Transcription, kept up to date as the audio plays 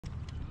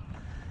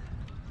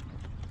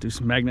do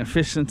some magnet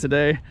fishing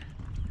today.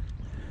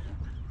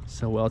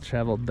 It's a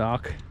well-traveled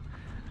dock.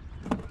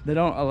 They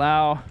don't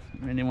allow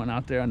anyone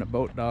out there on the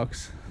boat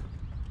docks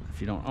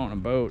if you don't own a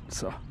boat,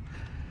 so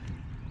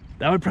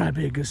that would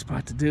probably be a good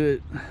spot to do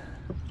it.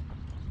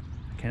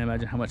 I can't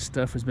imagine how much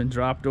stuff has been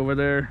dropped over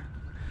there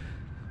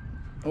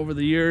over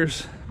the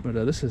years, but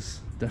this is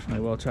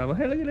definitely well traveled.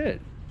 Hey, look at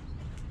it.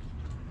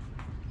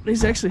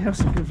 These actually have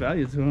some good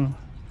value to them.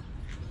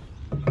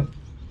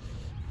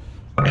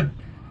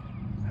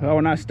 Well,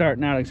 we're not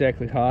starting out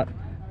exactly hot.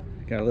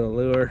 Got a little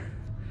lure.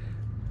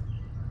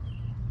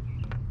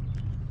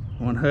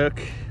 One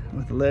hook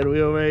with the lead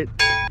wheel weight,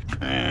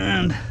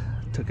 and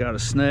took out a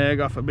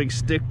snag off a big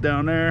stick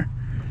down there.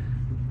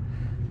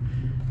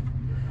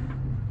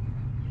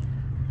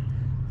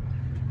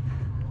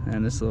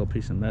 And this little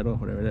piece of metal,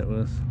 whatever that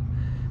was.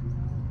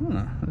 I don't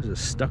know, it was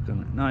just stuck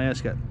on it. No, yeah,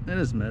 it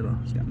is metal.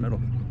 It's got metal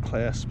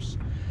clasps.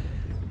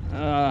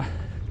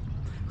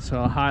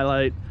 So a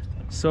highlight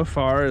so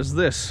far is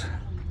this.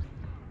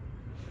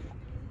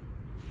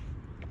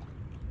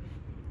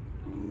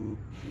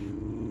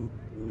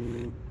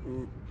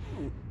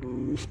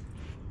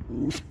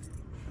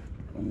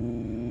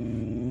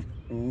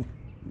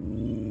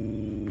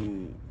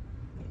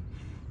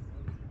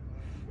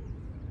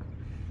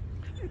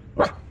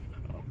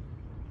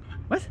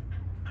 What?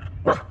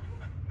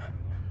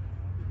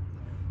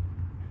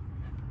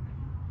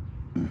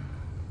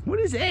 What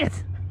is that?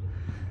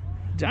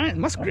 Giant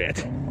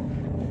muskrat.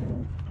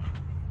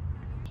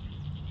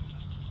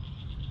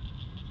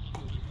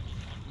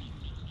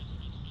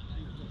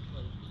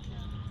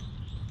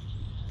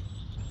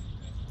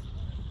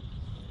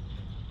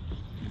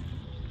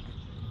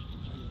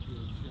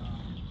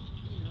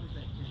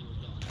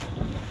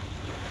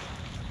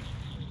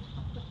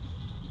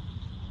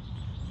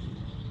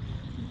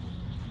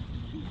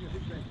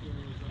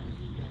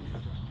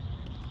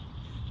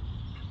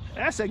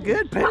 That's a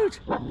good pooch.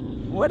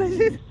 What is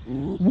it?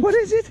 What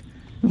is it?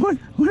 What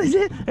is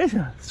it? It's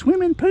a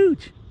swimming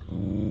pooch.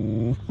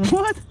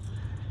 What?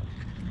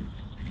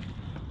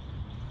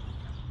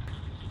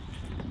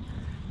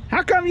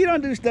 How come you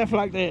don't do stuff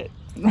like that?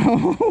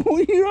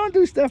 You don't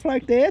do stuff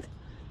like that.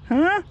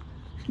 Huh?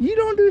 You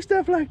don't do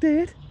stuff like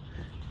that.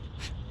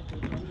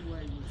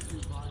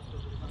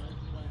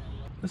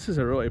 This is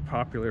a really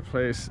popular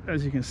place,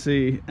 as you can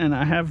see, and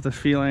I have the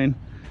feeling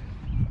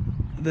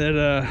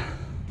that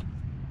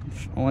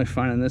only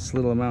finding this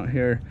little amount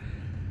here,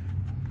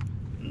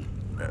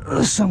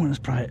 someone is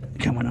probably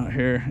coming out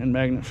here and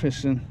magnet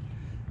fishing,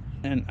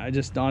 and I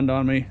just dawned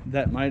on me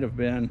that might have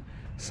been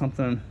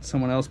something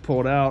someone else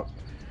pulled out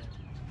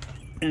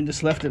and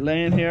just left it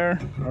laying here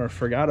or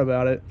forgot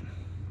about it,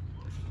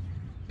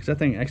 because that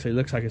thing actually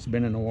looks like it's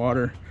been in the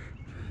water.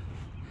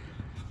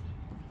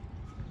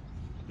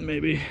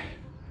 Maybe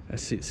I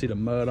see the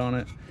mud on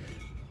it,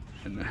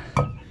 and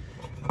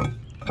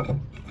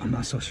I'm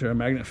not so sure. A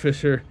magnet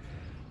fisher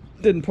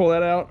didn't pull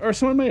that out, or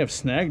someone may have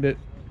snagged it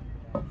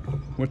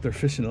with their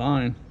fishing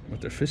line, with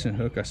their fishing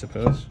hook, I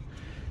suppose.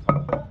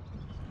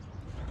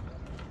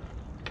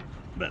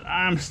 But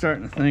I'm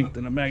starting to think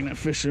that a magnet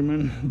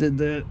fisherman did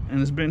that and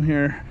has been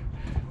here,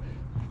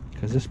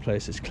 because this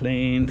place is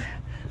cleaned.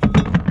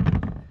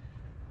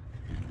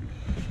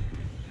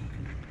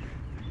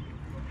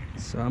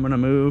 So I'm gonna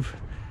move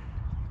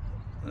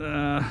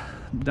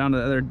down to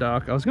the other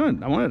dock. I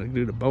wanted to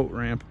do the boat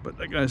ramp, but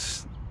that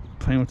guy's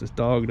playing with his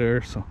dog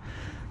there, so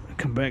I'll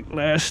come back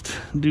last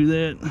and do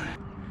that.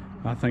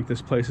 I think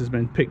this place has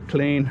been picked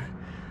clean.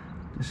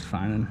 Just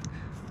finding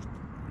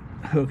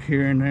a hook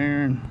here and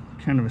there and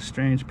kind of a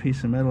strange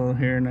piece of metal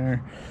here and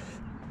there.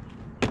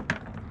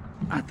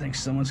 I think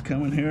someone's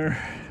coming here.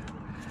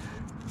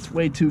 It's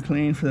way too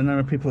clean for the number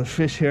of people that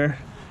fish here.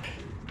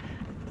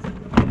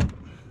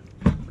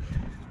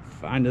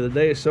 Find of the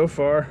day so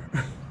far.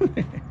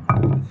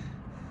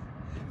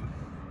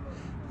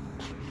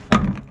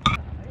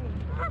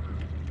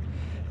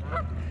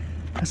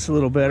 That's a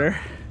little better.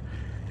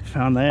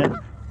 Found that.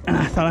 And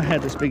I thought I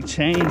had this big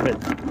chain, but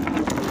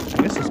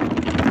I guess it's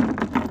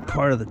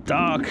part of the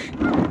dock.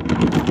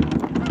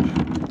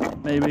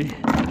 Maybe.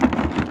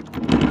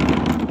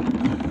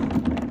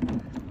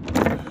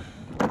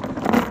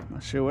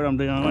 Not sure what I'm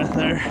doing with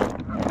there.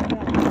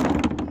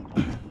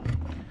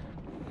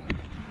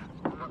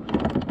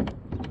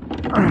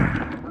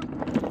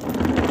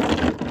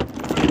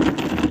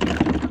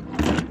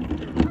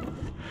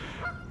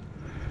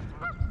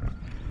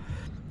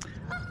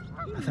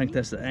 I think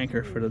that's the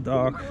anchor for the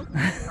dock.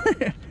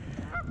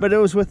 But it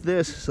was with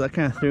this, so that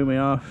kind of threw me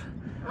off.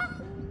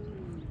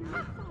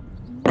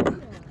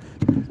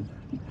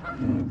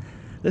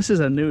 This is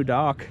a new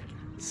dock,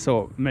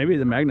 so maybe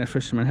the magnet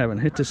fishermen haven't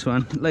hit this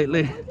one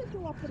lately.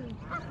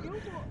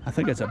 I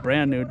think it's a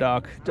brand new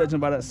dock, judging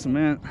by that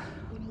cement.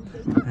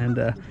 And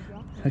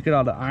look at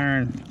all the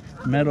iron,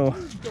 metal.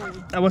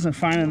 I wasn't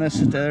finding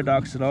this at the other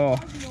docks at all.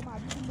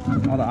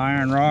 All the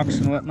iron rocks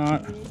and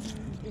whatnot.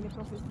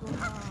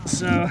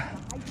 So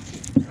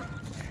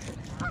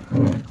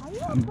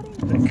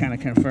that kind of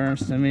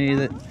confirms to me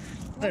that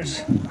there's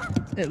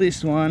at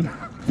least one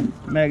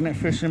magnet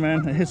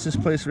fisherman that hits this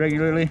place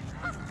regularly.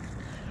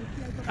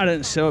 I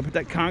didn't show it, but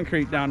that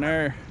concrete down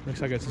there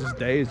looks like it's just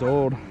days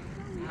old.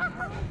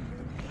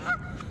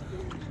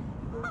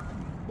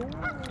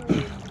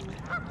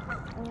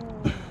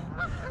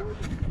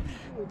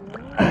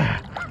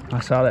 I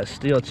saw that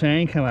steel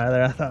chain come out of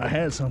there. I thought I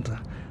had something.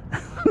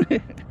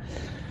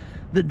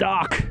 The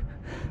dock.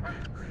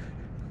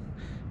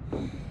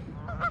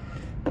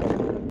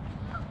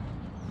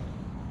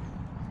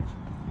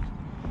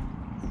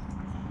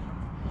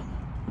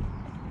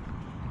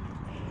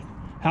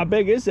 How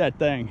big is that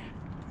thing?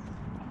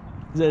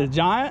 Is it a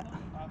giant?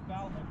 I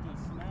found like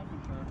this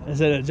snapping turtle.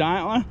 Is it a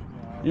giant one?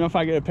 Yeah. You know if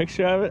I get a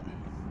picture of it?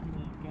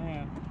 You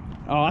can.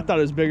 Oh, I thought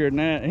it was bigger than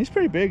that. He's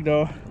pretty big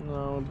though.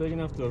 No, big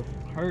enough to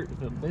hurt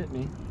if it bit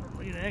me.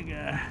 Look at that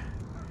guy.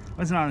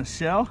 Was it on his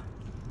shell?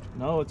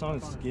 No, it's on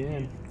his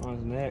skin, on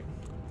his neck.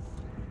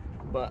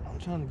 But I'm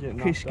trying to get it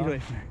knocked Keisha, get off. away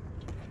from there.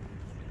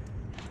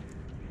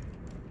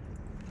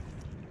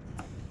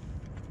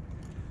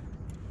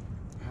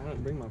 I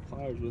didn't bring my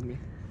pliers with me.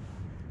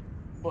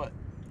 But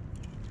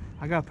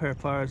I got a pair of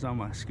pliers on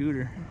my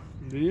scooter.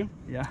 do you?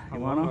 Yeah, How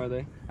you want long them? are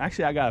they?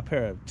 Actually, I got a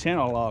pair of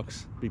channel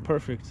locks. Be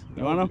perfect.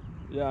 You want them?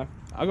 Yeah.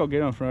 I'll go get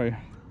them for you.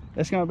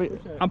 It's gonna be.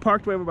 Okay. I'm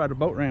parked way over by the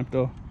boat ramp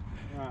though.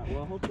 Alright,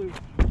 well hopefully.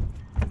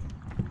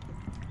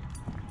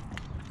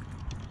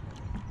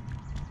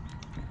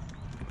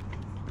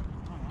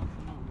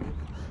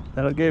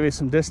 That'll give you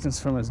some distance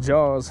from his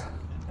jaws.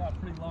 It's got a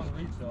pretty long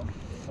reach though.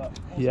 But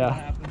we'll see Yeah. what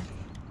happens.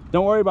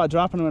 Don't worry about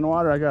dropping them in the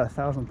water. I got a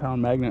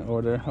 1,000-pound magnet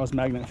over there. I was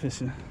magnet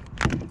fishing.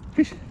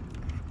 Fish.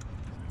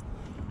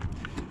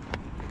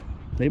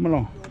 Leave him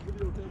alone.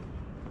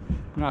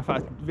 Now if I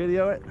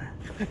video it.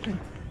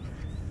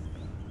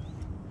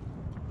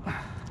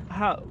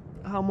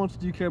 How much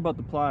do you care about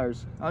the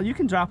pliers? Oh, you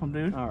can drop them,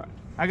 dude. Alright.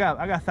 I got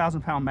a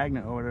 1,000-pound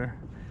magnet over there.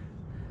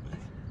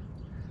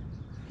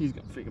 He's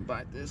gonna freaking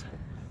bite this.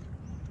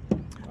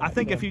 I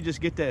think if you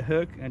just get that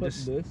hook and Put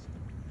just this.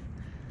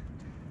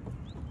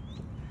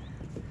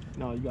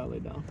 No, you gotta lay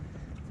down.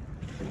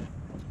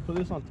 Put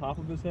this on top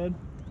of his head.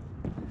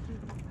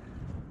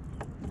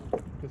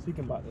 Because he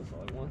can bite this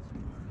all he wants.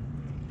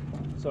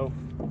 So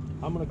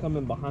I'm gonna come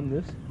in behind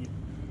this.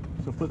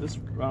 So put this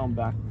around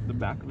the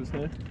back of his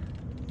head.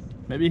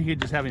 maybe you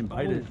could just have him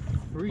bite it.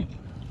 Freak.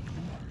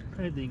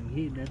 I think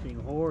he that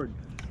thing hard.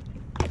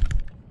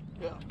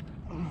 Yeah.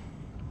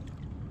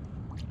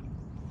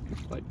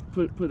 Like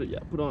put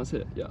it on his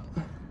head. Yeah.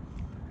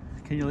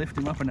 Can you lift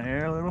him up in the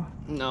air a little?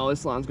 No,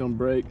 this line's gonna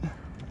break.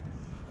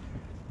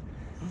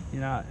 You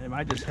know, it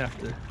might just have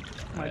to.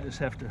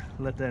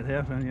 Let that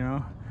happen. You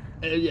know,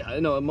 Yeah, I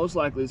know. Most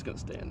likely it's gonna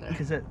stay in there.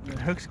 because the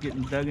hook's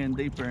getting dug in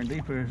deeper and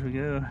deeper as we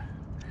go.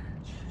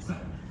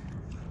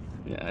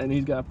 Yeah, and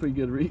he's got a pretty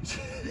good reach.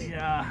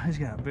 Yeah, he's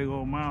got a big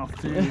old mouth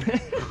too.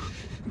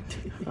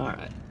 All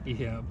right.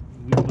 Yeah,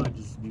 we might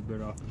just be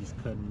better off just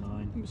cutting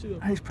line. Let me see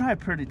that. He's probably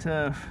pretty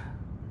tough.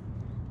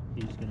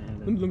 He's gonna have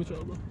Let me try,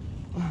 bro.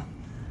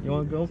 You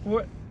want to go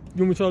for it?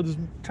 You want me to try this?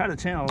 Try the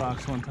channel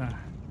locks one time.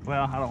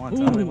 Well, I don't want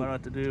to tell him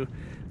what to do.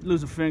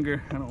 Lose a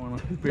finger. I don't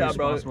want to be Yeah,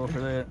 bro. responsible for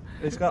that.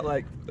 It's got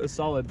like a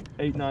solid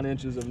 8-9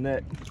 inches of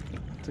neck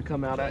to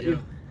come out at you.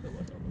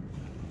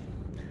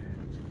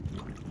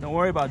 Don't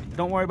worry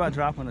about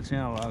dropping the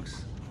channel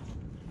locks.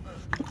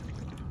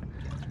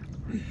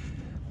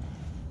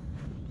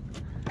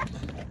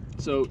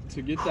 So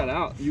to get that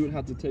out, you would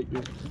have to take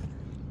your.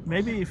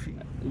 Maybe if you,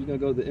 Are you gonna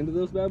go to the end of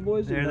those bad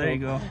boys? or there no? you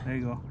go. There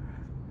you go.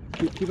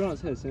 Keep it on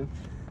his head, Sam.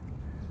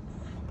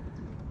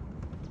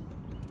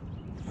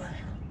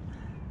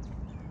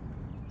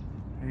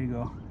 There you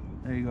go.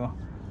 There you go.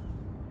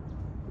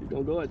 He's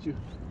gonna go at you.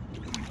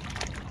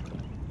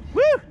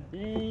 Woo!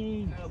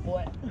 Dang. Oh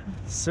boy.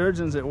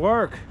 Surgeons at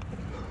work.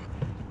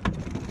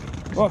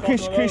 Oh,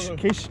 Kish.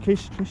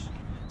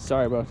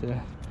 Sorry about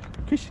that.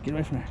 Kish, get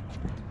away from there.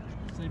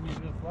 Save me a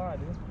good fly,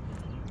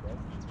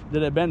 dude.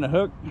 Did it bend the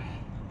hook?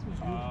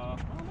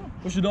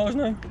 What's your dog's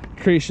name?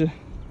 Krisha.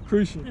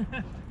 Christian.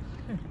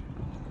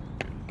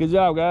 Good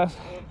job, guys.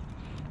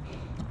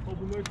 Hope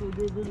we make a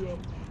good video.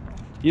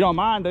 You don't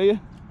mind, do you?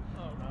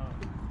 Oh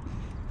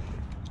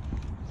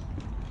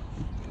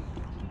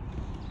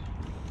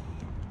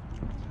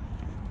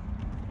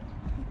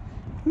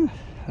no.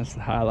 That's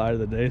the highlight of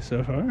the day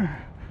so far.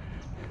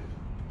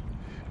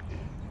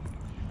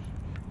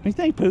 What do you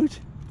think, Pooch?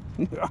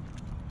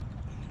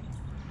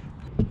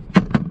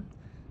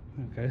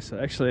 Okay, so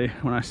actually,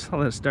 when I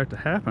saw that start to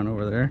happen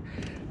over there,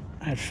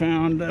 I had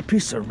found a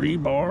piece of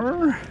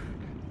rebar,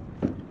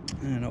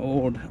 an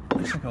old,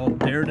 looks like an old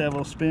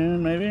Daredevil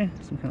spoon, maybe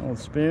some kind of old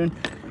spoon.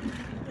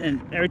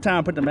 And every time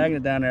I put the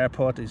magnet down there, I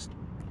pull out these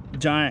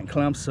giant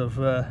clumps of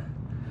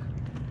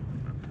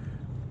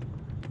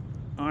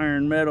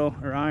iron metal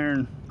or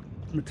iron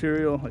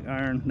material, like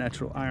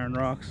natural iron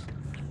rocks.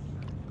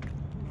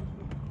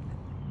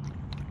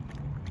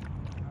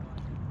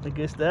 The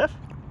good stuff?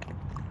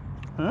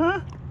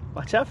 Huh?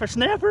 Watch out for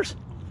snappers.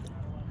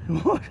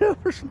 Watch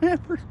out for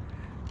snappers.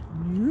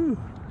 Ooh,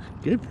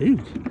 good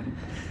food.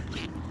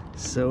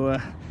 So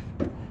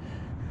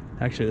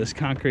Actually, this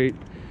concrete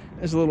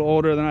is a little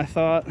older than I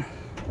thought,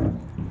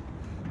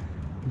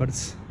 but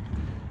it's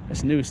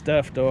new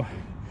stuff though.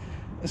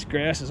 This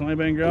grass has only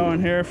been growing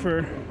here for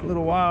a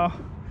little while.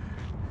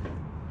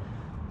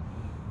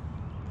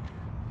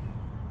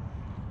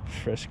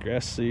 Fresh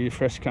grass seed,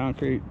 fresh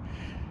concrete.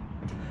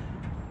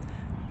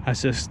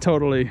 That's just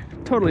totally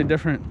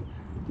different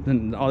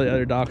than all the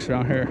other docks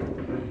around here.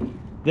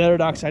 The other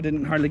docks, I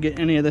didn't hardly get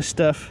any of this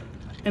stuff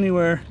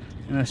anywhere,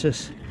 and I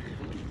just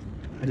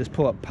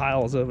pull up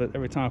piles of it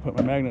every time I put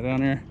my magnet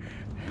down here.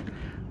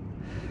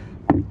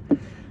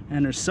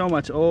 And there's so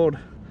much old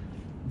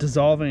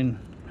dissolving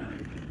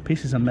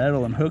pieces of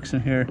metal and hooks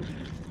in here.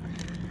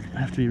 I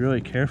have to be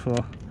really careful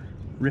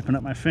ripping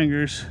up my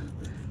fingers.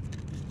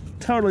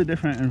 Totally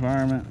different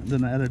environment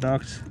than the other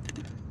docks.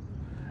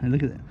 And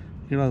look at that.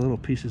 Look at all the little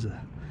pieces of,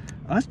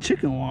 oh, that's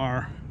chicken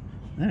wire.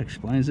 That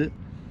explains it.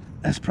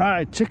 That's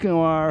probably chicken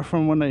wire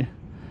from when they,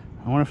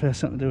 I wonder if it has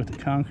something to do with the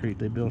concrete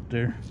they built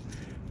there.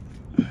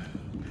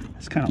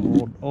 It's kind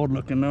of old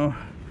looking though.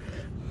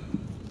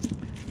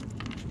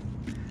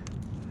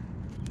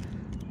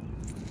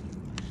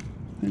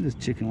 It is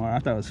chicken wire. I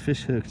thought it was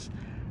fish hooks.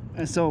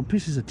 And so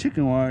pieces of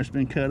chicken wire has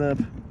been cut up.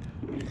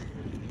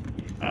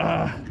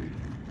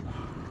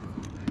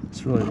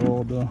 It's really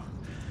old though.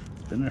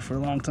 Been there for a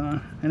long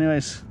time.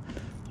 Anyways,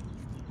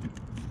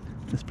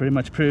 this pretty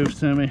much proves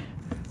to me,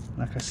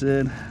 like I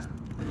said,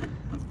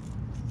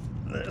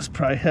 there's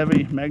probably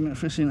heavy magnet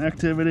fishing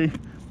activity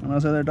on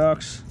those other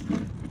docks.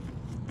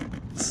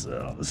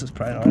 So this is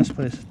probably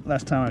the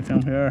last time I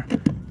come here.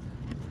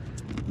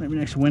 Maybe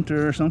next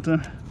winter or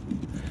something.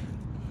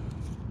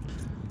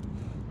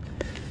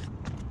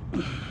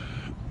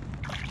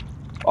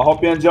 I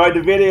hope you enjoyed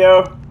the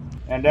video,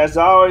 and as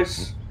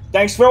always,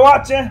 thanks for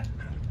watching.